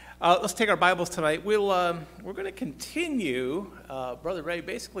Let's take our Bibles tonight. We're going to continue, Brother Ray,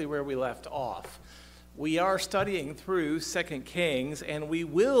 basically where we left off. We are studying through 2 Kings, and we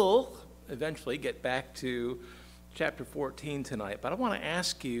will eventually get back to chapter 14 tonight. But I want to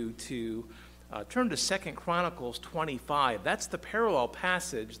ask you to turn to 2 Chronicles 25. That's the parallel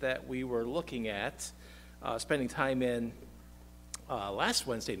passage that we were looking at, spending time in last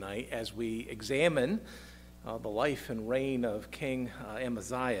Wednesday night as we examine the life and reign of King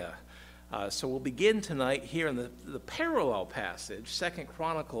Amaziah. So we'll begin tonight here in the parallel passage, 2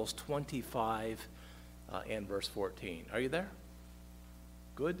 Chronicles 25 and verse 14. Are you there?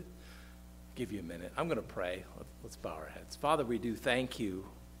 Good? I'll give you a minute. I'm going to pray. Let's bow our heads. Father, we do thank you,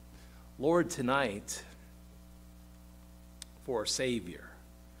 Lord, tonight for a Savior.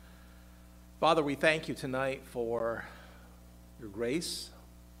 Father, we thank you tonight for your grace.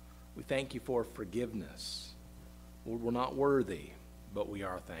 We thank you for forgiveness. Lord, we're not worthy, but we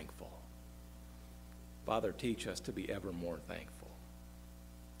are thankful. Father, teach us to be ever more thankful.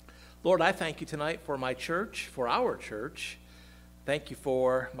 Lord, I thank you tonight for my church, for our church. Thank you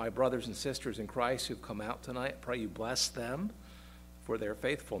for my brothers and sisters in Christ who've come out tonight. Pray you bless them for their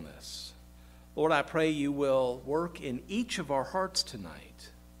faithfulness. Lord, I pray you will work in each of our hearts tonight.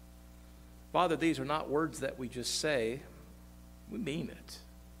 Father, these are not words that we just say. We mean it.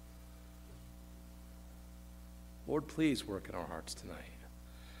 Lord, please work in our hearts tonight.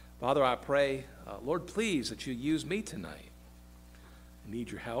 Father, I pray, Lord, please that you use me tonight. I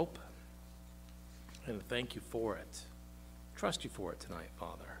need your help, and I thank you for it. Trust you for it tonight,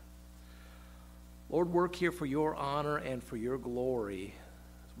 Father. Lord, work here for your honor and for your glory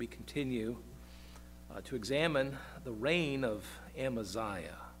as we continue to examine the reign of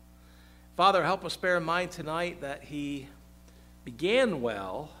Amaziah. Father, help us bear in mind tonight that he began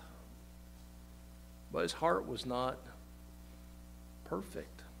well, but his heart was not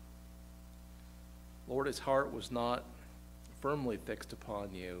perfect. Lord, his heart was not firmly fixed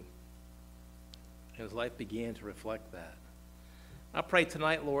upon you, and his life began to reflect that. I pray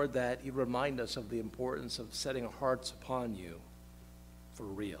tonight, Lord, that you remind us of the importance of setting our hearts upon you for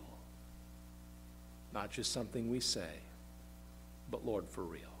real. Not just something we say, but, Lord, for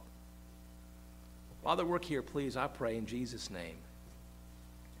real. Father, work here, please, I pray in Jesus' name.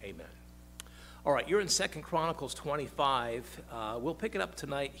 Amen. All right, you're in 2 Chronicles 25. We'll pick it up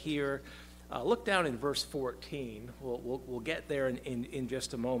tonight here. Look down in verse 14. We'll get there in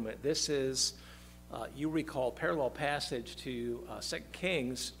just a moment. This is, you recall, parallel passage to 2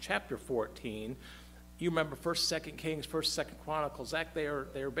 Kings chapter 14. You remember 1st, 2nd Kings, 1st, 2nd Chronicles.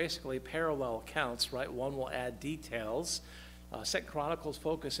 They're basically parallel accounts, right? One will add details. 2nd Chronicles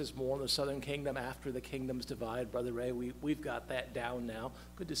focuses more on the southern kingdom after the kingdoms divide. Brother Ray, we've got that down now.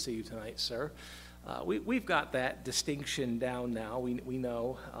 Good to see you tonight, sir. We've got that distinction down now. We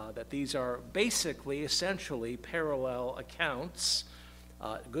know that these are basically, essentially, parallel accounts.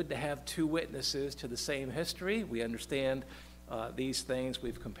 Good to have two witnesses to the same history. We understand these things.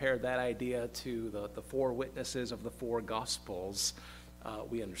 We've compared that idea to the four witnesses of the four Gospels.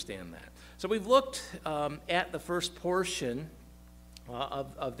 We understand that. So we've looked at the first portion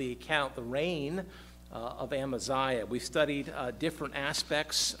of the account, the reign of Amaziah. We studied different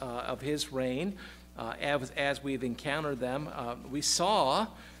aspects of his reign as we've encountered them. We saw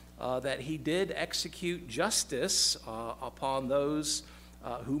that he did execute justice upon those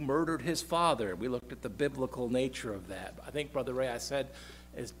who murdered his father. We looked at the biblical nature of that. I think, Brother Ray, I said,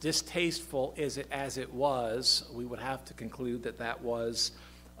 as distasteful as it was, we would have to conclude that that was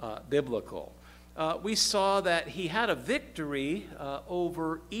biblical. We saw that he had a victory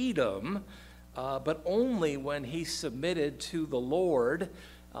over Edom, but only when he submitted to the Lord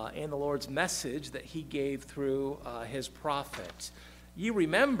and the Lord's message that he gave through his prophet. You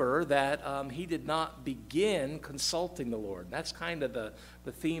remember that he did not begin consulting the Lord. That's kind of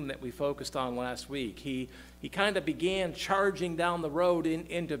the theme that we focused on last week. He kind of began charging down the road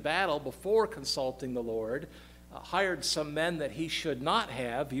into battle before consulting the Lord, hired some men that he should not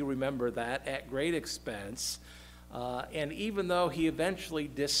have, you remember that, at great expense. And even though he eventually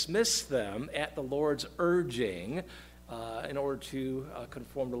dismissed them at the Lord's urging in order to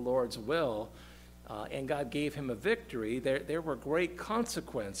conform to the Lord's will, and God gave him a victory, there were great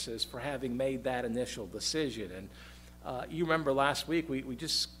consequences for having made that initial decision. And you remember last week, we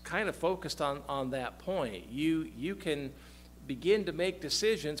just kind of focused on that point. You can begin to make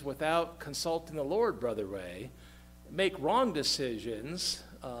decisions without consulting the Lord, Brother Ray, make wrong decisions,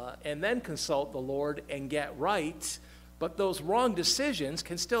 and then consult the Lord and get right, but those wrong decisions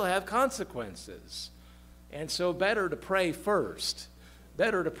can still have consequences. And so better to pray first.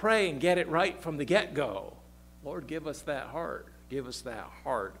 Better to pray and get it right from the get-go. Lord, give us that heart. Give us that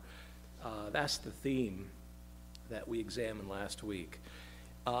heart. That's the theme that we examined last week.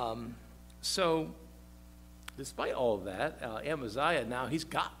 So despite all of that, Amaziah now, he's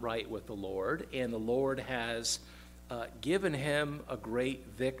got right with the Lord, and the Lord has given him a great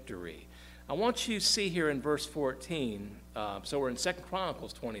victory. I want you to see here in verse 14, so we're in 2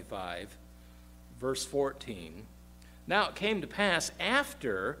 Chronicles 25, verse 14. Now it came to pass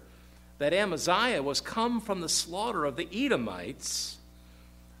after that Amaziah was come from the slaughter of the Edomites,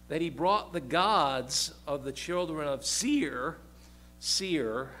 that he brought the gods of the children of Seir,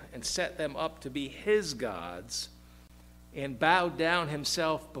 and set them up to be his gods, and bowed down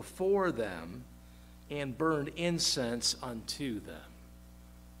himself before them, and burned incense unto them.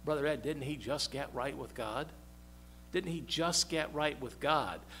 Brother Ed, didn't he just get right with God? Didn't he just get right with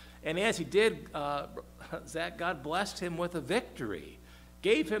God? And as he did, Zach, God blessed him with a victory,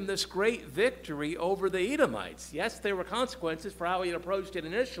 gave him this great victory over the Edomites. Yes, there were consequences for how he had approached it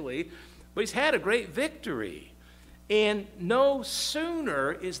initially, but he's had a great victory. And no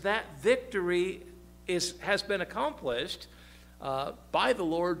sooner is that victory has been accomplished by the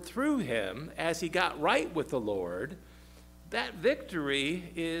Lord through him as he got right with the Lord, that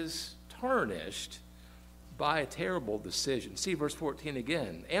victory is tarnished by a terrible decision. See verse 14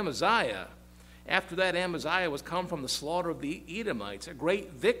 again. Amaziah, after that Amaziah was come from the slaughter of the Edomites, a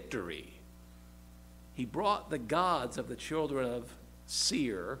great victory. He brought the gods of the children of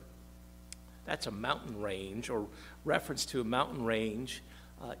Seir. That's a mountain range, or reference to a mountain range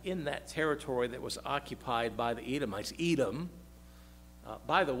in that territory that was occupied by the Edomites. Edom.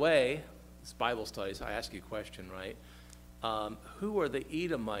 By the way, this Bible study, so I ask you a question, right? Who are the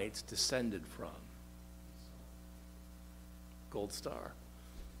Edomites descended from? Gold Star.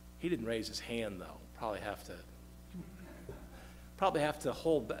 He didn't raise his hand, though. Probably have to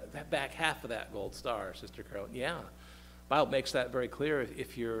hold back half of that gold star, Sister Carol. Yeah, Bible makes that very clear.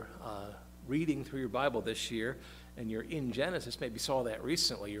 If you're reading through your Bible this year and you're in Genesis, maybe saw that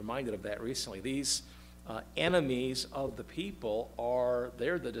recently, you're reminded of that recently. These enemies of the people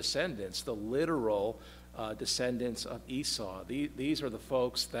they're the descendants, the literal descendants of Esau. These are the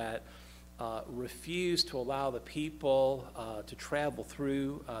folks that refused to allow the people to travel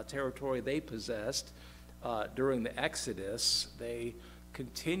through territory they possessed during the Exodus. They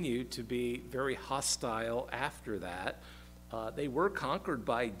continued to be very hostile after that. They were conquered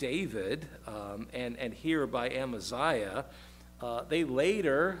by David and here by Amaziah. They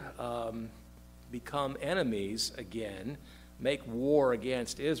later become enemies again, make war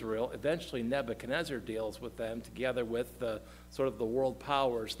against Israel. Eventually Nebuchadnezzar deals with them together with the sort of the world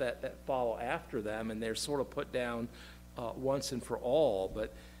powers that follow after them, and they're sort of put down once and for all.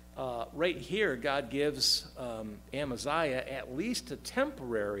 But right here, God gives Amaziah at least a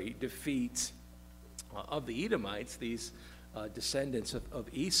temporary defeat of the Edomites, these descendants of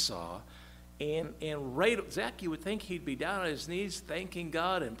Esau. And right, Zach, you would think he'd be down on his knees thanking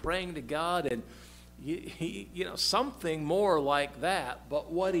God and praying to God and something more like that.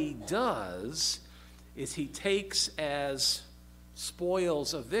 But what he does is he takes as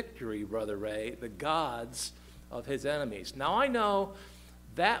spoils of victory, Brother Ray, the gods of his enemies. Now, I know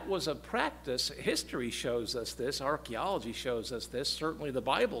that was a practice. History shows us this. Archaeology shows us this. Certainly the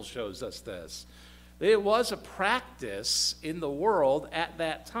Bible shows us this. It was a practice in the world at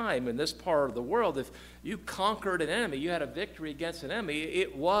that time, in this part of the world. If you conquered an enemy, you had a victory against an enemy,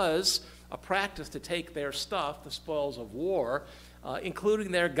 it was a practice to take their stuff, the spoils of war,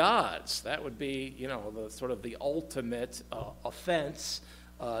 including their gods. That would be, the sort of the ultimate offense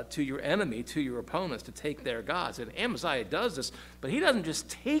to your enemy, to your opponents, to take their gods. And Amaziah does this, but he doesn't just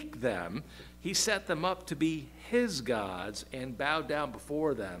take them. He set them up to be his gods and bowed down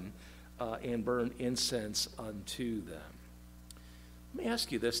before them and burned incense unto them. Let me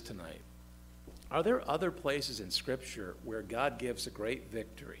ask you this tonight. Are there other places in Scripture where God gives a great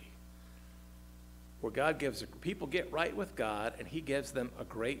victory? Where people get right with God and he gives them a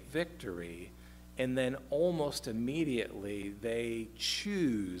great victory, and then almost immediately they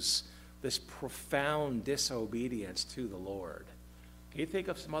choose this profound disobedience to the Lord. Can you think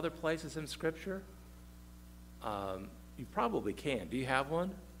of some other places in Scripture? You probably can. Do you have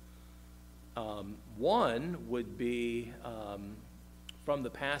one? One would be from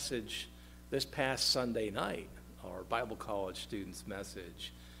the passage this past Sunday night, our Bible college students'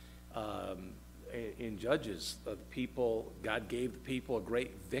 message. In Judges, God gave the people a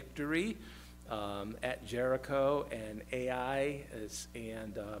great victory at Jericho, and Ai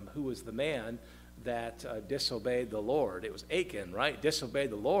who was the man that disobeyed the Lord. It was Achan, right?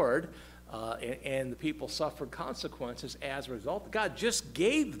 Disobeyed the Lord, and the people suffered consequences as a result. God just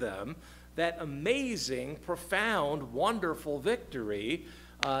gave them that amazing, profound, wonderful victory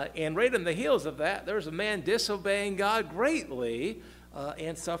And right on the heels of that, there's a man disobeying God greatly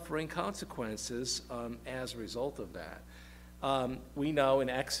and suffering consequences as a result of that. We know in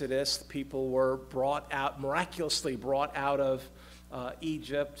Exodus, people were miraculously brought out of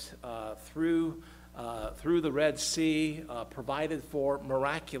Egypt through the Red Sea, provided for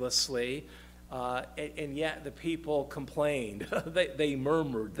miraculously, and yet the people complained. They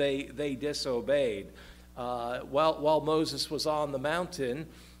murmured. They disobeyed. While Moses was on the mountain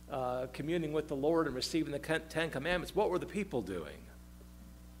communing with the Lord and receiving the Ten Commandments, what were the people doing?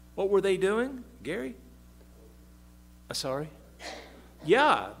 What were they doing, Gary? Sorry?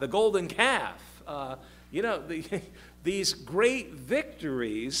 Yeah, the golden calf. These great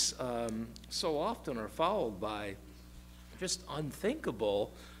victories so often are followed by just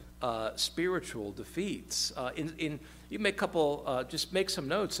unthinkable spiritual defeats. You make just make some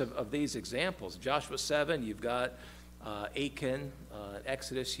notes of these examples. Joshua 7, you've got Achan.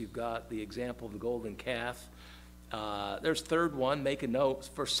 Exodus, you've got the example of the golden calf. There's third one, make a note,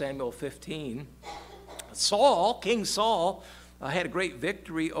 1 Samuel 15. King Saul, had a great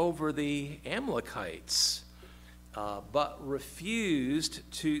victory over the Amalekites, but refused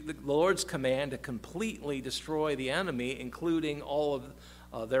the Lord's command to completely destroy the enemy, including all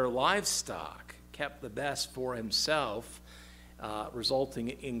of their livestock, kept the best for himself, resulting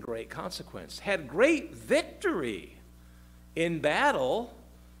in great consequence. Had great victory in battle,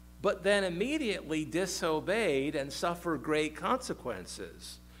 but then immediately disobeyed and suffered great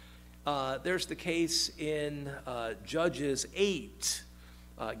consequences. There's the case in Judges 8.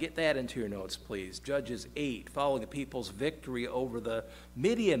 Get that into your notes, please. Judges 8, following the people's victory over the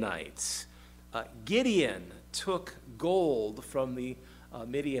Midianites. Gideon took gold from the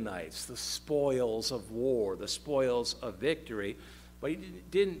Midianites, the spoils of war, the spoils of victory. But he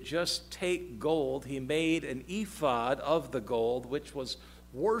didn't just take gold. He made an ephod of the gold, which was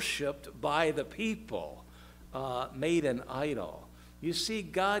worshipped by the people, made an idol. You see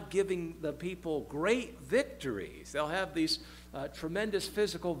God giving the people great victories. They'll have these tremendous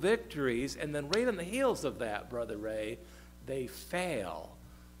physical victories, and then right on the heels of that, Brother Ray, they fail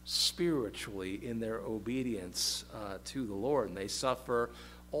spiritually in their obedience to the Lord, and they suffer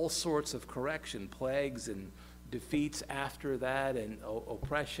all sorts of correction, plagues and defeats after that, and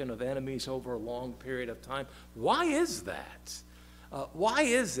oppression of enemies over a long period of time. Why is that? Why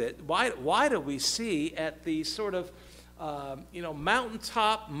is it? Why do we see at these sort of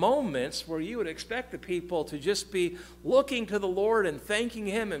mountaintop moments where you would expect the people to just be looking to the Lord and thanking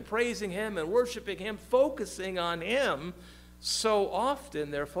Him and praising Him and worshiping Him, focusing on Him, so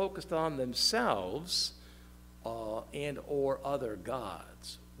often they're focused on themselves and or other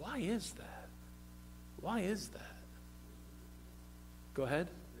gods? Why is that? Why is that? Go ahead.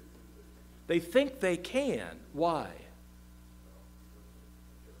 They think they can. Why?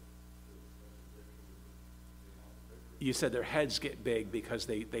 You said their heads get big because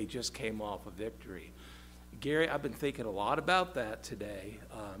they just came off a victory. Gary, I've been thinking a lot about that today.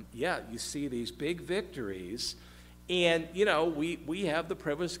 You see these big victories, and, we have the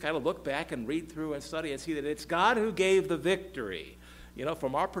privilege to kind of look back and read through and study and see that it's God who gave the victory.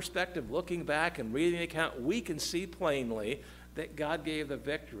 From our perspective, looking back and reading the account, we can see plainly that God gave the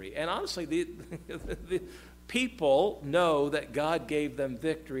victory. And honestly, the people know that God gave them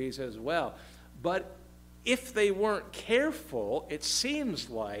victories as well. But if they weren't careful, it seems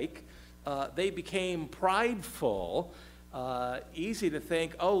like they became prideful. Easy to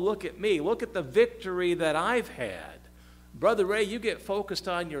think, oh, look at me. Look at the victory that I've had. Brother Ray, you get focused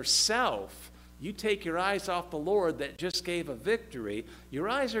on yourself. You take your eyes off the Lord that just gave a victory, your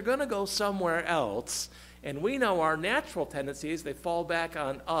eyes are going to go somewhere else. And we know our natural tendencies, they fall back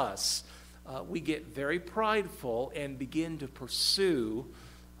on us. We get very prideful and begin to pursue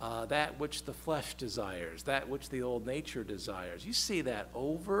that which the flesh desires, that which the old nature desires. You see that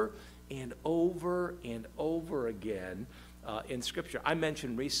over and over and over again in Scripture. I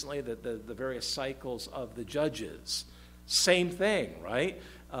mentioned recently that the various cycles of the judges. Same thing, right?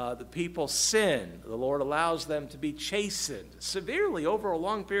 The people sin. The Lord allows them to be chastened severely over a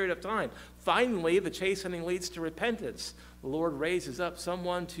long period of time. Finally, the chastening leads to repentance. The Lord raises up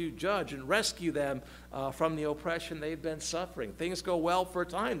someone to judge and rescue them from the oppression they've been suffering. Things go well for a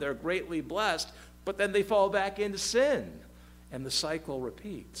time. They're greatly blessed, but then they fall back into sin, and the cycle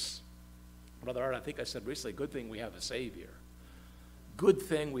repeats. Brother Art, I think I said recently, good thing we have a Savior. Good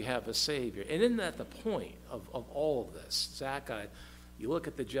thing we have a Savior. And isn't that the point of all of this? Zach, you look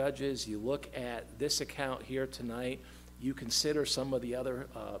at the Judges, you look at this account here tonight, you consider some of the other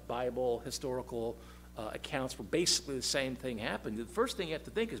Bible historical accounts where basically the same thing happened. The first thing you have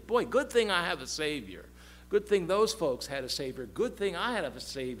to think is, boy, good thing I have a Savior. Good thing those folks had a Savior. Good thing I had a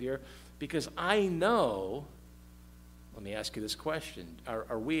Savior, because I know, let me ask you this question.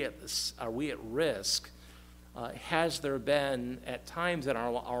 Are we at risk? Has there been, at times in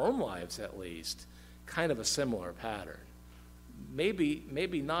our own lives at least, kind of a similar pattern?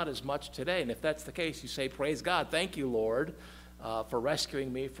 Maybe not as much today. And if that's the case, you say, praise God, thank you, Lord, for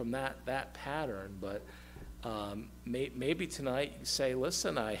rescuing me from that pattern. But maybe tonight you say,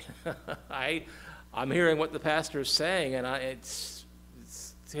 listen, I'm hearing what the pastor is saying, and it's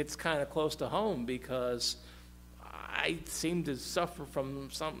kind of close to home, because I seem to suffer from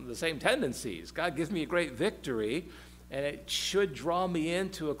some of the same tendencies. God gives me a great victory, and it should draw me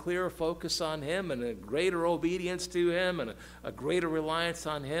into a clearer focus on Him and a greater obedience to Him and a greater reliance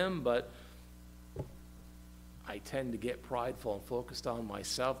on Him. But I tend to get prideful and focused on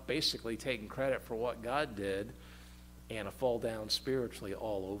myself, basically taking credit for what God did, and I fall down spiritually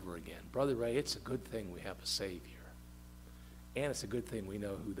all over again. Brother Ray, it's a good thing we have a Savior. And it's a good thing we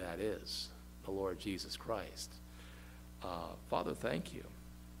know who that is, the Lord Jesus Christ. Father, thank you.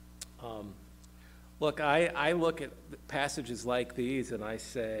 Look, I look at passages like these and I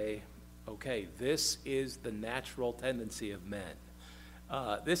say, okay, this is the natural tendency of men.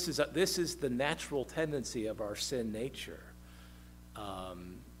 This is the natural tendency of our sin nature.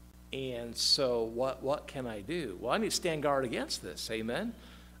 And so what can I do? Well, I need to stand guard against this, amen?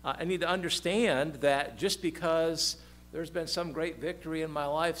 I need to understand that just because there's been some great victory in my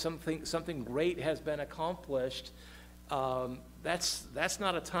life, something great has been accomplished, that's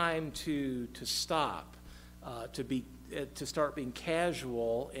not a time to stop, to start being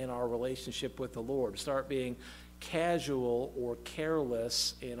casual in our relationship with the Lord, start being casual or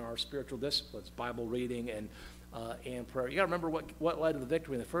careless in our spiritual disciplines, Bible reading and prayer. You got to remember what led to the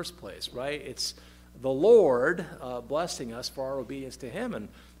victory in the first place, right? It's the Lord blessing us for our obedience to Him, and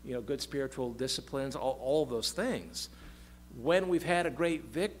good spiritual disciplines, all of those things. When we've had a great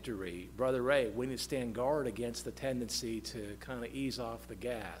victory, Brother Ray, we need to stand guard against the tendency to kind of ease off the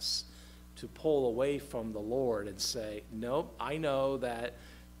gas, to pull away from the Lord and say, nope, I know that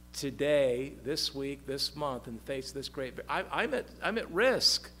today, this week, this month, in the face of this great victory, I'm at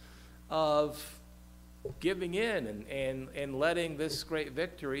risk of giving in and letting this great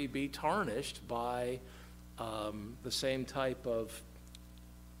victory be tarnished by the same type of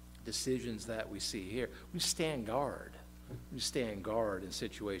decisions that we see here. We stand guard. We stand guard in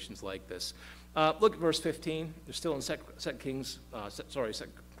situations like this. Look at verse 15. They're still in 2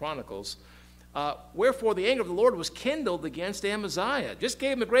 Chronicles. Wherefore the anger of the Lord was kindled against Amaziah. Just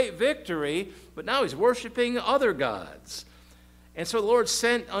gave him a great victory, but now he's worshiping other gods. And so the Lord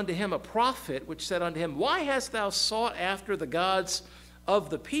sent unto him a prophet, which said unto him, Why hast thou sought after the gods of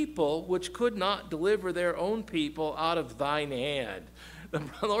the people, which could not deliver their own people out of thine hand?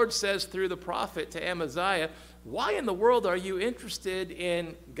 The Lord says through the prophet to Amaziah, why in the world are you interested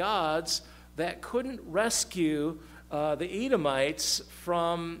in gods that couldn't rescue the Edomites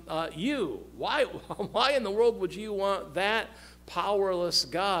from you? Why in the world would you want that powerless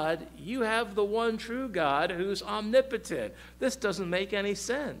God? You have the one true God who's omnipotent. This doesn't make any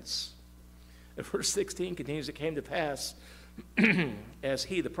sense. And verse 16 continues, It came to pass, as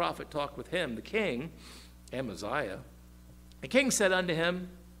he, the prophet, talked with him, the king, Amaziah, the king said unto him,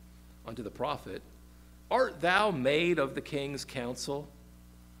 unto the prophet, Art thou made of the king's counsel?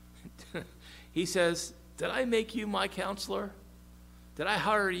 He says, Did I make you my counselor? Did I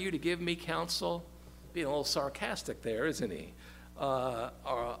hire you to give me counsel? Being a little sarcastic there, isn't he?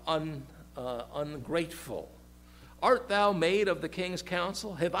 Ungrateful. Art thou made of the king's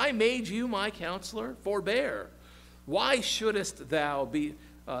counsel? Have I made you my counselor? Forbear. Why shouldest thou be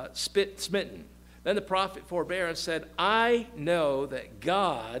smitten? Then the prophet forbare and said, I know that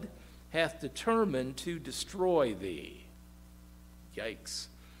God hath determined to destroy thee. Yikes.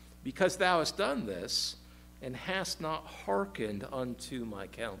 Because thou hast done this, and hast not hearkened unto my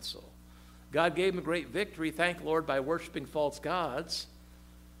counsel. God gave him a great victory, thank the Lord, by worshiping false gods.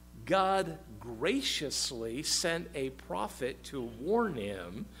 God graciously sent a prophet to warn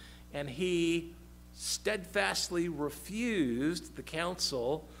him, and he steadfastly refused the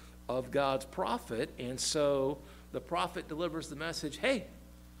counsel of God's prophet. And so the prophet delivers the message, hey,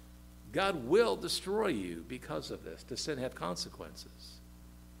 God will destroy you because of this. Does sin have consequences?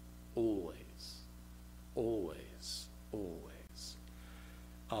 Always. Always. Always.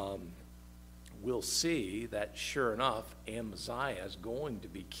 We'll see that sure enough, Amaziah is going to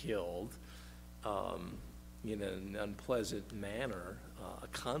be killed in an unpleasant manner, a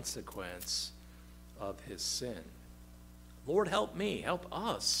consequence of his sin. Lord, help me, help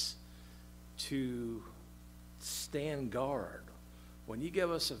us to stand guard When you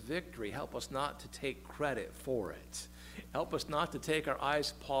give us a victory, help us not to take credit for it. Help us not to take our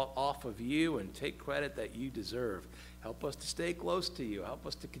eyes off of you and take credit that you deserve. Help us to stay close to you. Help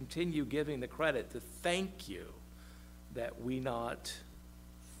us to continue giving the credit, to thank you that we not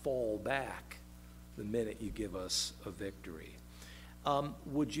fall back the minute you give us a victory.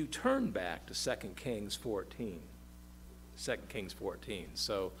 Would you turn back to 2 Kings 14? 2 Kings 14.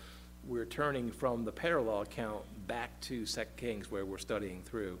 So we're turning from the parallel account back to 2 Kings, where we're studying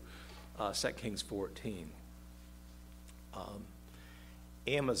through 2 Kings 14.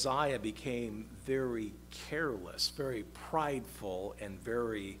 Amaziah became very careless, very prideful, and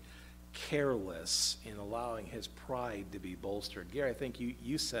very careless in allowing his pride to be bolstered. Gary, I think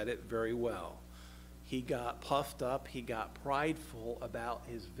you said it very well. He got puffed up, he got prideful about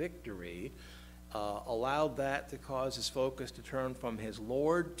his victory, allowed that to cause his focus to turn from his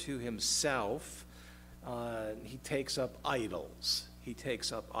Lord to himself. He takes up idols. He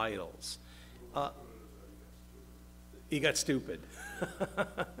takes up idols. He got stupid.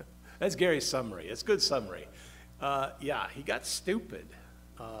 That's Gary's summary. It's a good summary. Yeah, he got stupid.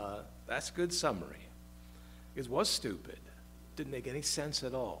 That's a good summary. It was stupid. Didn't make any sense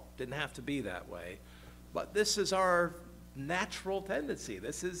at all. Didn't have to be that way. But this is our natural tendency.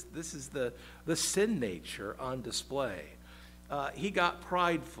 This is the sin nature on display. He got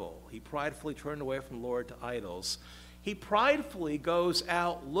prideful. He pridefully turned away from the Lord to idols. He pridefully goes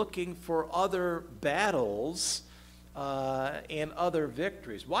out looking for other battles and other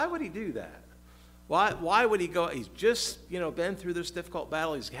victories. Why would he do that? Why would he go? He's just been through this difficult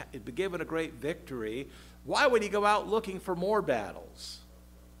battle. He's been given a great victory. Why would he go out looking for more battles?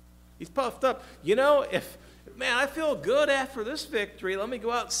 He's puffed up. Man, I feel good after this victory. Let me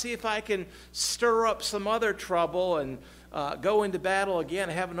go out and see if I can stir up some other trouble and go into battle again,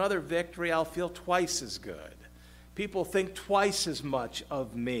 have another victory. I'll feel twice as good. People think twice as much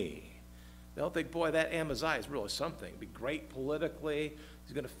of me. They'll think, boy, that Amaziah is really something. Be great politically.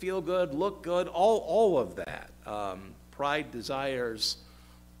 He's going to feel good, look good, all of that. Pride desires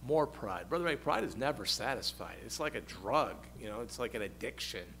more pride. Brother Ray, pride is never satisfied. It's like a drug. It's like an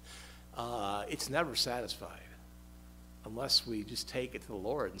addiction. It's never satisfied unless we just take it to the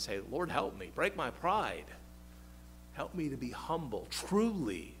Lord and say, Lord, help me. Break my pride. Help me to be humble,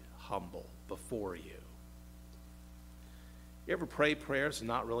 truly humble before you. You ever pray prayers and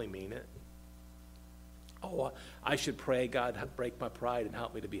not really mean it? Oh, I should pray, God, break my pride and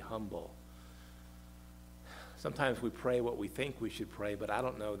help me to be humble. Sometimes we pray what we think we should pray, but I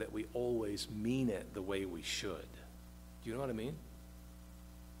don't know that we always mean it the way we should. Do you know what I mean?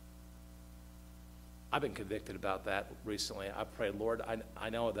 I've been convicted about that recently. I prayed, Lord, I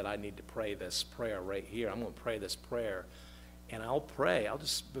know that I need to pray this prayer right here. I'm going to pray this prayer. And I'll pray.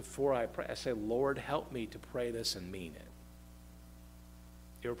 Before I pray, I say, Lord, help me to pray this and mean it.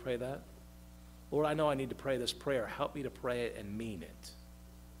 You ever pray that? Lord, I know I need to pray this prayer. Help me to pray it and mean it.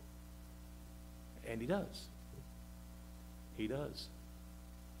 And he does. He does.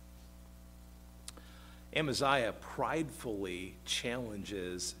 Amaziah pridefully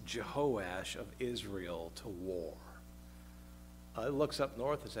challenges Jehoash of Israel to war. He looks up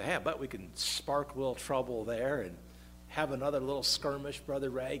north and says, hey, I bet we can spark a little trouble there and have another little skirmish, Brother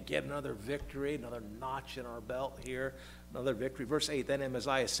Ray, get another victory, another notch in our belt here, another victory. Verse 8, then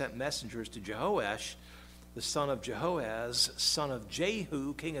Amaziah sent messengers to Jehoash, the son of Jehoaz, son of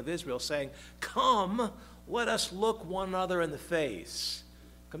Jehu, king of Israel, saying, come, let us look one another in the face.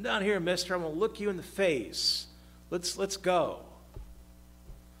 Come down here, mister. I'm going to look you in the face. Let's go.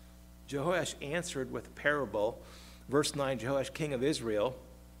 Jehoash answered with a parable. Verse 9, Jehoash, king of Israel,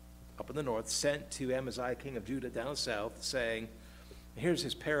 up in the north, sent to Amaziah, king of Judah, down south, saying, here's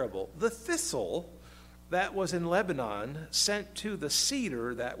his parable. The thistle that was in Lebanon sent to the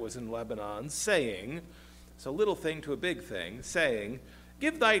cedar that was in Lebanon, saying, it's a little thing to a big thing, saying,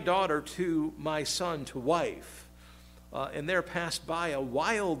 give thy daughter to my son to wife. And there passed by a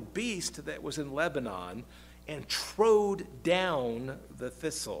wild beast that was in Lebanon and trode down the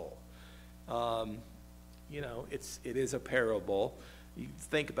thistle. It is a parable. You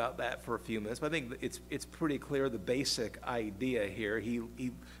think about that for a few minutes, but I think it's pretty clear the basic idea here.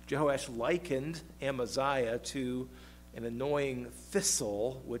 Jehoash likened Amaziah to an annoying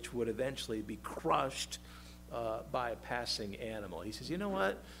thistle, which would eventually be crushed by a passing animal. He says, you know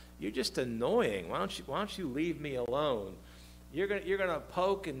what? You're just annoying. Why don't you leave me alone? You're gonna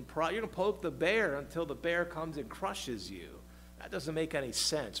poke the bear until the bear comes and crushes you. That doesn't make any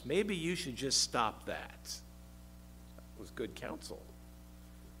sense. Maybe you should just stop that. It was good counsel.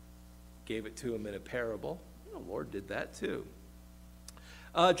 Gave it to him in a parable. The Lord did that too.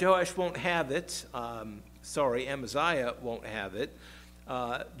 Jehoash won't have it. Amaziah won't have it.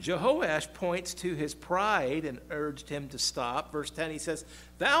 Jehoash points to his pride and urged him to stop. Verse 10, he says,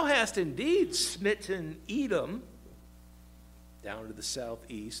 "Thou hast indeed smitten Edom," down to the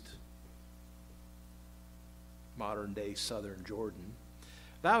southeast, modern-day southern Jordan.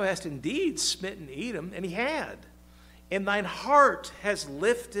 "Thou hast indeed smitten Edom," and he had, "and thine heart has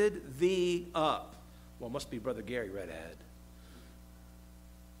lifted thee up." Well, it must be Brother Gary read ahead.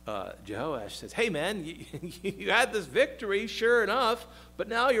 Jehoash says, "Hey man, you had this victory, sure enough, but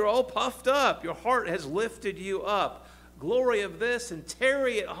now you're all puffed up. Your heart has lifted you up. Glory of this and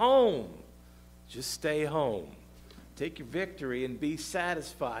tarry at home. Just stay home. Take your victory and be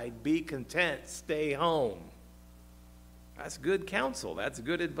satisfied. Be content. Stay home." That's good counsel. That's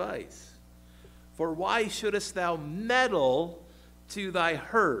good advice. "For why shouldest thou meddle to thy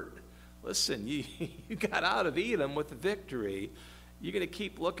hurt?" Listen, you got out of Edom with the victory. You're going to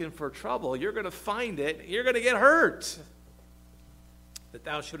keep looking for trouble. You're going to find it. You're going to get hurt. "That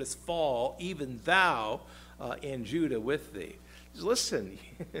thou shouldest fall, even thou and Judah with thee." Just listen,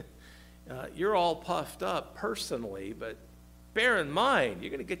 you're all puffed up personally, but bear in mind,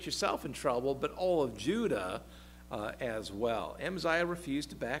 you're going to get yourself in trouble, but all of Judah as well. Amaziah refused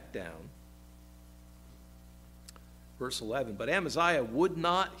to back down. Verse 11, "But Amaziah would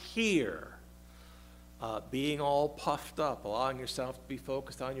not hear." Being all puffed up, allowing yourself to be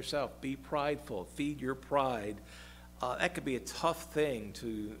focused on yourself, be prideful, feed your pride. That could be a tough thing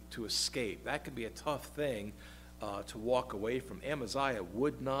to escape. That could be a tough thing to walk away from. Amaziah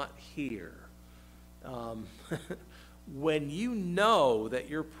would not hear. When you know that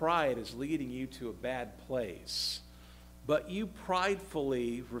your pride is leading you to a bad place, but you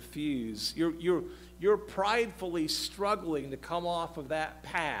pridefully refuse, you're pridefully struggling to come off of that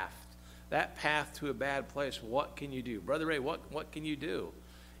path to a bad place, what can you do? Brother Ray, what can you do?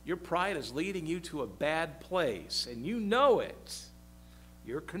 Your pride is leading you to a bad place, and you know it.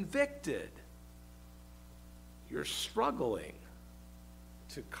 You're convicted. You're struggling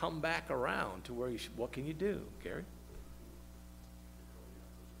to come back around to where you should. What can you do, Gary?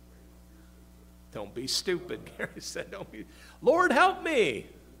 Don't be stupid, Gary said. Don't be. "Lord, help me.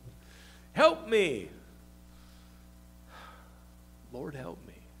 Help me. Lord, help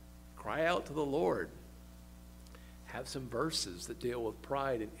me." Cry out to the Lord. Have some verses that deal with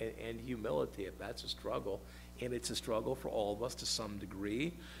pride and humility if that's a struggle. And it's a struggle for all of us to some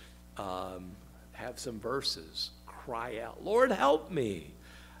degree. Have some verses. Cry out, "Lord, help me.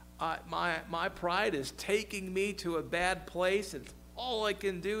 My pride is taking me to a bad place. It's all I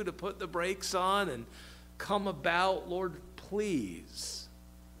can do to put the brakes on and come about. Lord, please,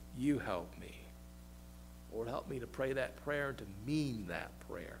 you help me." Lord, help me to pray that prayer and to mean that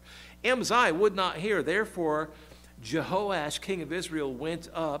prayer. Amaziah would not hear. Therefore, Jehoash, king of Israel, went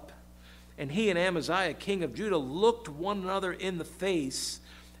up, and he and Amaziah, king of Judah, looked one another in the face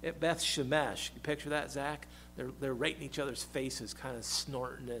at Beth Shemesh. You picture that, Zach? They're right in each other's faces, kind of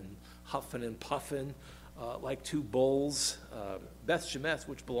snorting and huffing and puffing like two bulls. Beth Shemesh,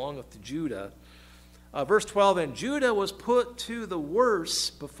 which belongeth to Judah. Verse 12, "And Judah was put to the worse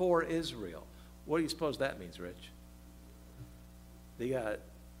before Israel." What do you suppose that means, Rich? They got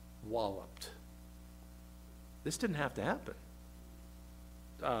walloped. This didn't have to happen.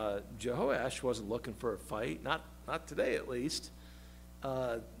 Jehoash wasn't looking for a fight, not today at least.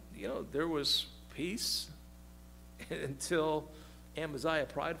 There was peace until Amaziah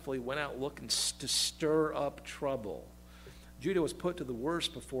pridefully went out looking to stir up trouble. Judah was put to the worse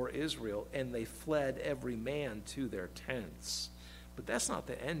before Israel, and they fled every man to their tents. But that's not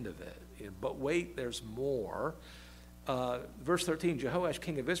the end of it. But wait, there's more. Verse 13, "Jehoash,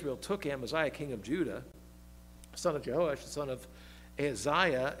 king of Israel, took Amaziah, king of Judah, son of Jehoash, the son of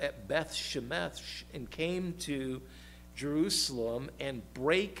Ahaziah, at Beth Shemesh, and came to Jerusalem and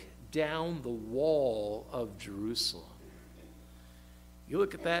brake down the wall of Jerusalem." You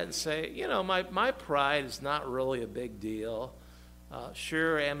look at that and say, my pride is not really a big deal.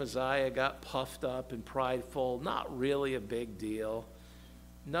 Sure, Amaziah got puffed up and prideful. Not really a big deal.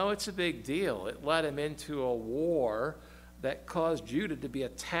 No, it's a big deal. It led him into a war that caused Judah to be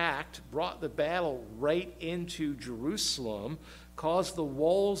attacked, brought the battle right into Jerusalem, caused the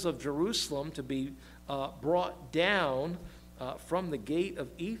walls of Jerusalem to be brought down from the gate of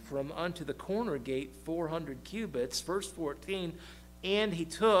Ephraim unto the corner gate 400 cubits. Verse 14, "And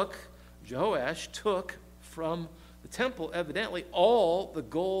Jehoash took from the temple, evidently, all the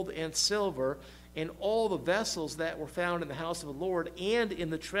gold and silver and all the vessels that were found in the house of the Lord and in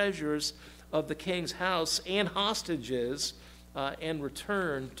the treasures of the king's house and hostages, and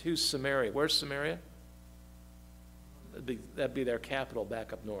returned to Samaria." Where's Samaria? That'd be their capital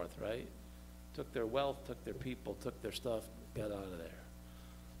back up north, right? Took their wealth, took their people, took their stuff, got out of there.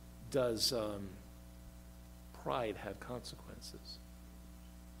 Does pride have consequences?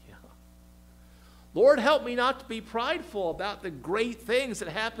 Yeah. Lord, help me not to be prideful about the great things that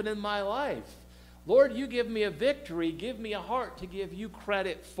happen in my life. Lord, you give me a victory. Give me a heart to give you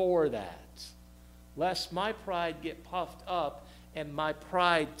credit for that, lest my pride get puffed up and my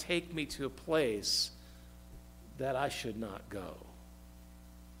pride take me to a place that I should not go.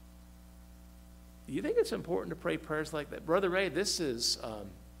 Do you think it's important to pray prayers like that? Brother Ray, this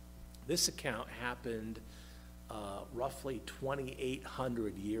account happened roughly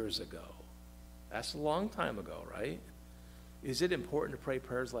 2,800 years ago. That's a long time ago, right? Is it important to pray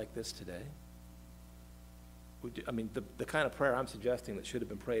prayers like this today? The kind of prayer I'm suggesting that should have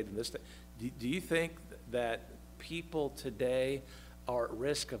been prayed in this day. Do you think that people today are at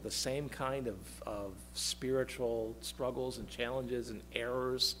risk of the same kind of spiritual struggles and challenges and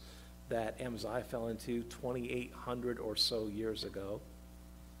errors that Amaziah fell into 2,800 or so years ago?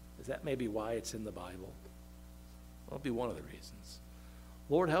 Is that maybe why it's in the Bible? That'll be one of the reasons.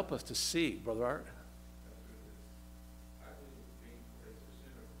 Lord, help us to see, Brother Art.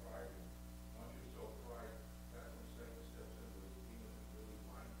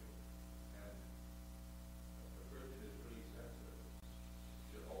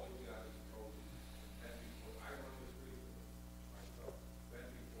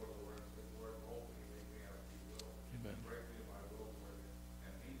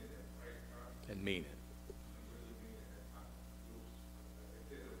 And mean it.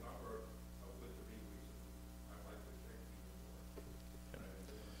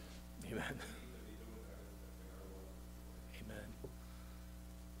 Amen. Amen.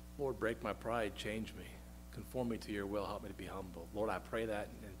 Lord, break my pride, change me, conform me to your will, help me to be humble. Lord, I pray that,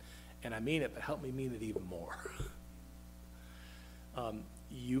 and I mean it, but help me mean it even more.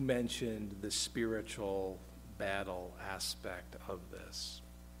 You mentioned the spiritual battle aspect of this.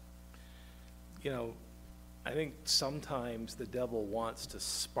 You know, I think sometimes the devil wants to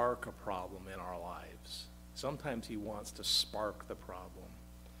spark a problem in our lives. Sometimes he wants to spark the problem.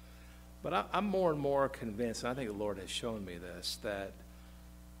 But I'm more and more convinced, and I think the Lord has shown me this, that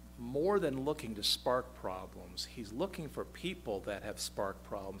more than looking to spark problems, he's looking for people that have sparked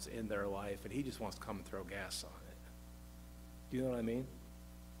problems in their life, and he just wants to come and throw gas on it. Do you know what I mean?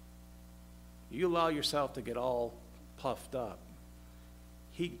 You allow yourself to get all puffed up.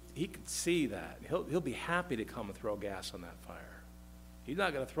 He can see that. He'll be happy to come and throw gas on that fire. He's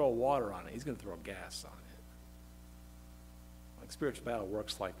not going to throw water on it. He's going to throw gas on it. Like spiritual battle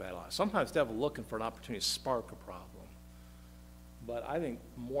works like that a lot. Sometimes the devil looking for an opportunity to spark a problem. But I think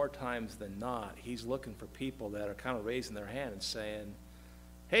more times than not, he's looking for people that are kind of raising their hand and saying,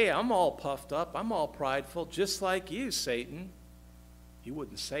 hey, I'm all puffed up. I'm all prideful, just like you, Satan. He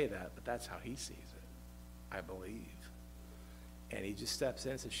wouldn't say that, but that's how he sees it, I believe. And he just steps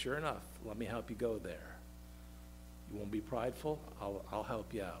in and says, sure enough, let me help you go there. You won't be prideful? I'll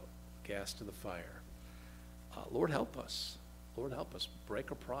help you out. Gas to the fire. Lord, help us. Lord, help us.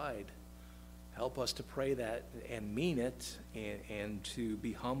 Break our pride. Help us to pray that and mean it and to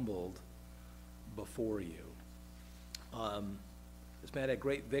be humbled before you. This man had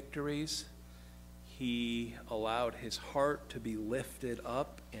great victories. He allowed his heart to be lifted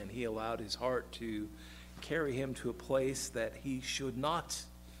up, and he allowed his heart to carry him to a place that he should not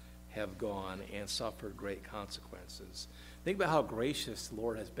have gone and suffered great consequences. Think about how gracious the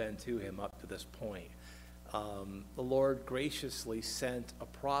Lord has been to him up to this point. The Lord graciously sent a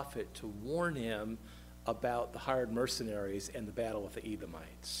prophet to warn him about the hired mercenaries and the battle with the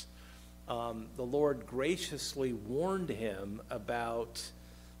Edomites. The Lord graciously warned him about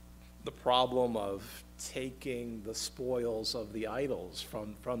the problem of taking the spoils of the idols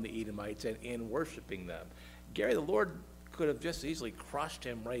from the Edomites and worshiping them. Gary, the Lord could have just easily crushed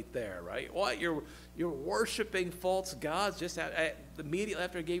him right there, right? What, you're worshiping false gods just immediately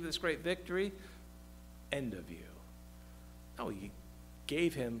after he gave you this great victory? End of you. No, he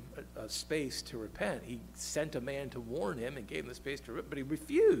gave him a space to repent. He sent a man to warn him and gave him the space to repent, but he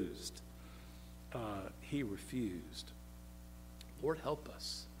refused. He refused. Lord, help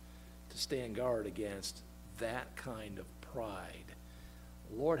us to stand guard against that kind of pride.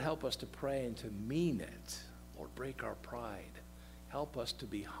 Lord, help us to pray and to mean it. Lord, break our pride. Help us to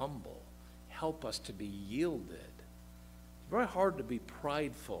be humble. Help us to be yielded. It's very hard to be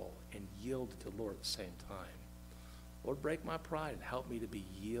prideful and yielded to the Lord at the same time. Lord, break my pride and help me to be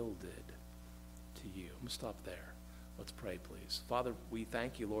yielded to you. I'm going to stop there. Let's pray, please. Father, we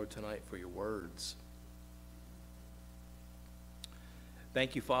thank you, Lord, tonight for your words.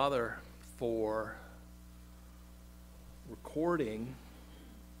 Thank you, Father, for recording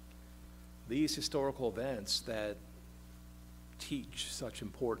these historical events that teach such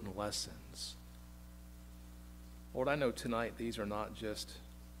important lessons. Lord, I know tonight these are not just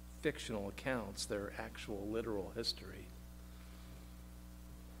fictional accounts, they're actual literal history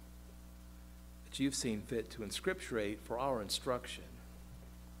that you've seen fit to inscripturate for our instruction.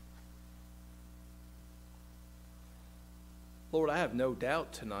 Lord, I have no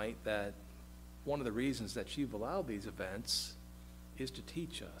doubt tonight that one of the reasons that you've allowed these events is to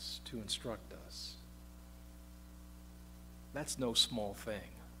teach us, to instruct us. That's no small thing.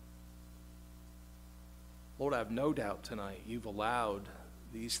 Lord, I have no doubt tonight you've allowed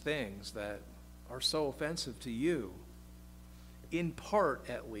these things that are so offensive to you, in part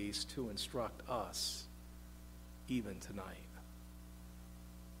at least, to instruct us, even tonight.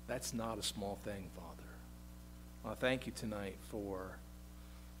 That's not a small thing, Father. I thank you tonight for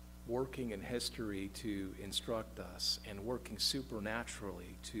working in history to instruct us and working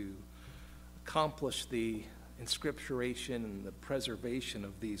supernaturally to accomplish the inscripturation and the preservation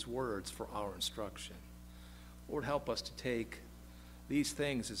of these words for our instruction. Lord, help us to take these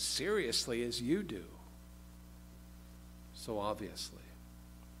things as seriously as you do, so obviously.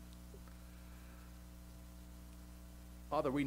 Father, we